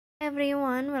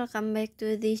everyone, welcome back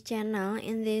to this channel.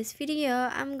 In this video,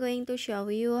 I'm going to show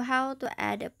you how to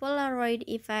add a Polaroid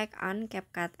effect on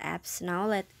CapCut apps. Now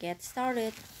let's get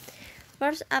started.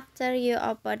 First, after you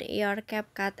open your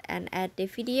CapCut and add the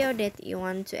video that you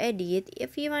want to edit,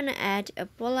 if you want to add a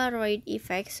Polaroid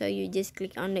effect, so you just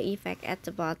click on the effect at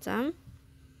the bottom.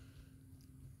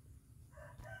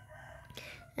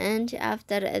 And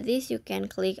after this, you can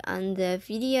click on the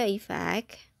video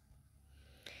effect.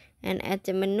 And at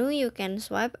the menu, you can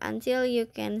swipe until you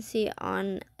can see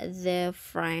on the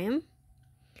frame.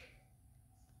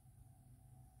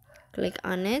 Click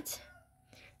on it.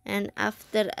 And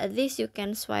after this, you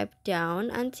can swipe down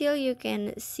until you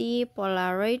can see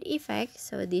Polaroid effect.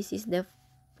 So this is the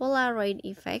Polaroid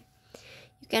effect.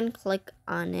 You can click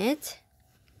on it.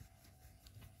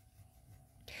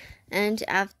 And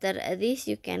after this,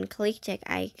 you can click check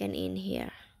icon in here.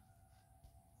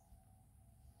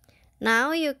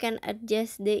 Now you can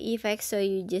adjust the effect, so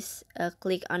you just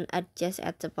click on adjust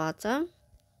at the bottom.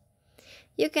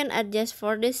 You can adjust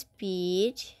for the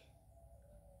speed,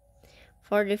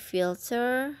 for the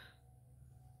filter,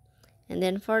 and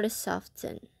then for the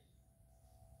soften.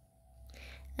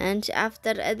 And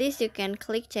after this, you can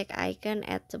click check icon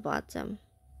at the bottom.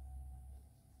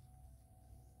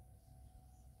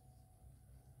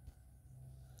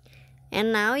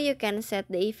 And now you can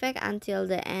set the effect until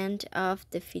the end of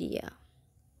the video.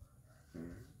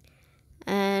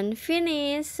 And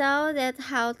finish. So that's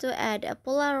how to add a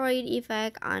Polaroid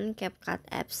effect on CapCut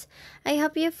apps. I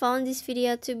hope you found this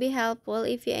video to be helpful.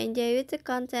 If you enjoyed the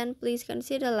content, please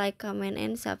consider like, comment,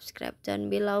 and subscribe down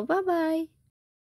below. Bye bye.